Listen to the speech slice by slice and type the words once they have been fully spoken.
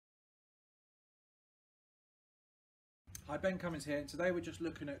Hi, Ben Cummings here, and today we're just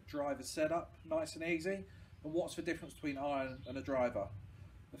looking at driver setup, nice and easy, and what's the difference between iron and a driver.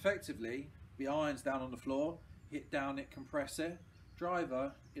 Effectively, the iron's down on the floor, hit down it, compress it.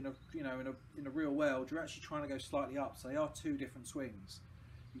 Driver, in a real world, you're actually trying to go slightly up, so they are two different swings.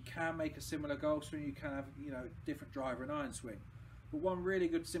 You can make a similar golf swing, you can have different driver and iron swing. But one really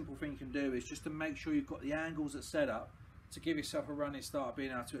good simple thing you can do is just to make sure you've got the angles at setup to give yourself a running start of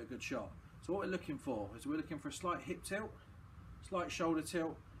being able to hit a good shot. So what we're looking for is we're looking for a slight hip tilt, slight shoulder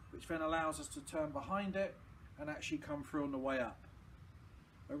tilt, which then allows us to turn behind it and actually come through on the way up.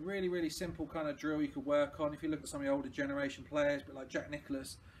 A really simple kind of drill you could work on if you look at some of the older generation players, but like Jack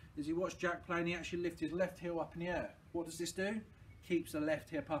Nicklaus, is you watch Jack play and he actually lifts his left heel up in the air. What does this do? Keeps the left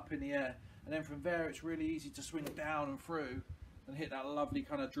hip up in the air, and then from there it's really easy to swing it down and through and hit that lovely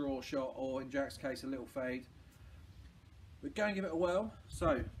kind of draw shot, or in Jack's case a little fade. We're going to give it a whirl.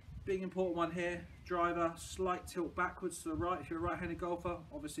 So big important one here, driver, slight tilt backwards to the right if you're a right-handed golfer,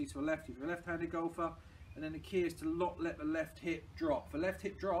 obviously to the left if you're a left-handed golfer, and then the key is to let the left hip drop. If the left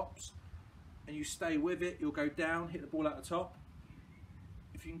hip drops and you stay with it, you'll go down, hit the ball out the top.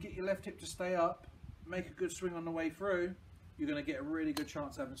 If you can get your left hip to stay up, make a good swing on the way through, you're going to get a really good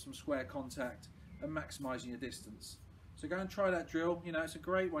chance of having some square contact and maximising your distance. So go and try that drill. You know, it's a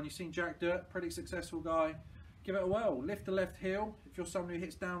great one. You've seen Jack do it, pretty successful guy. Give it a whirl. Lift the left heel if you're someone who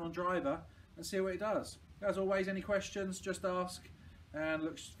hits down on driver and see what it does. As always, any questions, just ask, and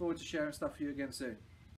look forward to sharing stuff for you again soon.